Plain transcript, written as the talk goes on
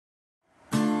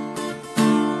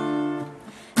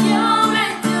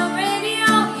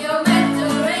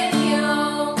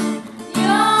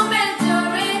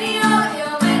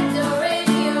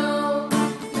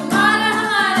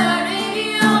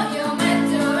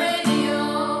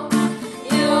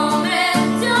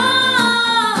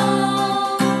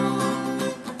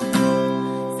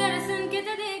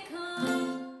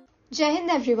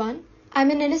everyone. I'm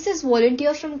an NSS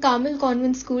volunteer from Carmel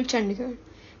Convent School, Chandigarh.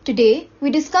 Today, we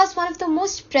discuss one of the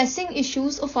most pressing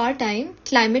issues of our time,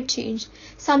 climate change,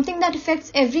 something that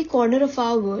affects every corner of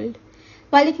our world.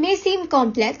 While it may seem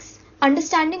complex,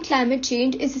 understanding climate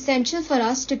change is essential for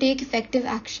us to take effective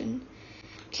action.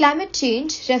 Climate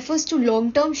change refers to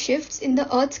long-term shifts in the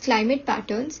Earth's climate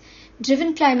patterns,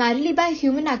 driven primarily by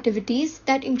human activities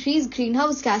that increase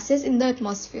greenhouse gases in the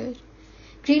atmosphere.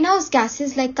 Greenhouse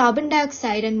gases like carbon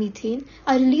dioxide and methane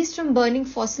are released from burning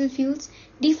fossil fuels,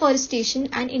 deforestation,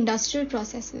 and industrial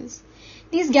processes.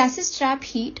 These gases trap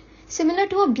heat, similar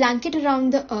to a blanket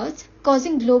around the Earth,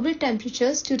 causing global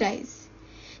temperatures to rise.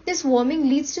 This warming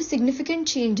leads to significant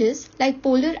changes like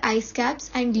polar ice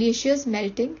caps and glaciers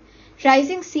melting,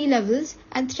 rising sea levels,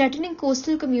 and threatening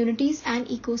coastal communities and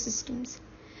ecosystems.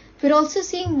 We're also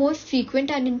seeing more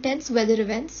frequent and intense weather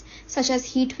events such as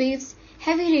heat waves,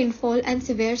 heavy rainfall, and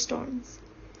severe storms.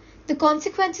 The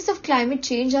consequences of climate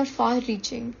change are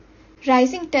far-reaching.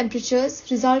 Rising temperatures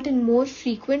result in more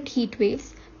frequent heat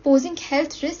waves, posing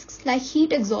health risks like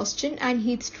heat exhaustion and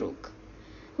heat stroke.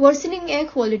 Worsening air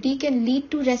quality can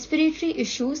lead to respiratory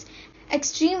issues.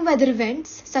 Extreme weather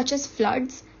events such as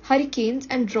floods, hurricanes,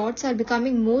 and droughts are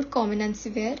becoming more common and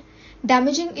severe,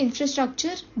 damaging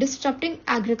infrastructure, disrupting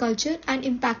agriculture, and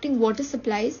impacting water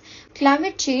supplies.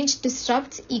 Climate change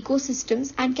disrupts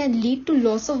ecosystems and can lead to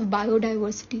loss of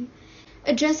biodiversity.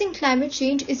 Addressing climate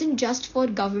change isn't just for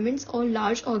governments or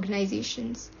large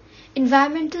organizations.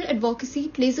 Environmental advocacy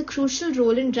plays a crucial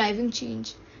role in driving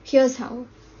change. Here's how.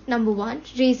 Number 1.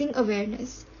 Raising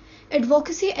awareness.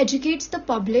 Advocacy educates the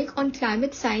public on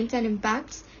climate science and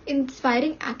impacts,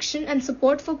 inspiring action and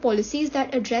support for policies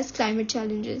that address climate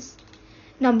challenges.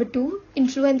 Number 2.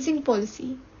 Influencing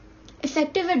policy.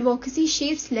 Effective advocacy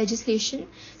shapes legislation,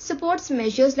 supports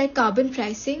measures like carbon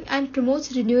pricing, and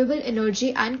promotes renewable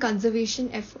energy and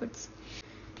conservation efforts.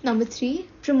 Number 3.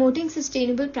 Promoting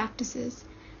sustainable practices.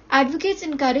 Advocates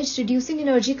encourage reducing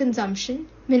energy consumption,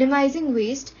 minimizing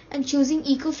waste, and choosing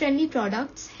eco-friendly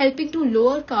products, helping to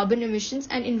lower carbon emissions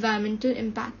and environmental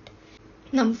impact.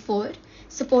 Number 4.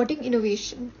 Supporting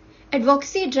innovation.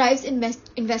 Advocacy drives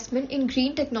investment in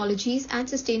green technologies and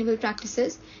sustainable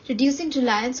practices, reducing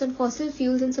reliance on fossil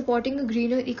fuels and supporting a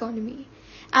greener economy.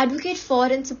 Advocate for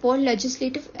and support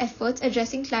legislative efforts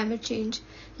addressing climate change.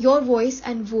 Your voice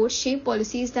and vote shape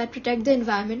policies that protect the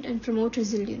environment and promote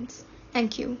resilience.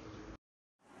 Thank you.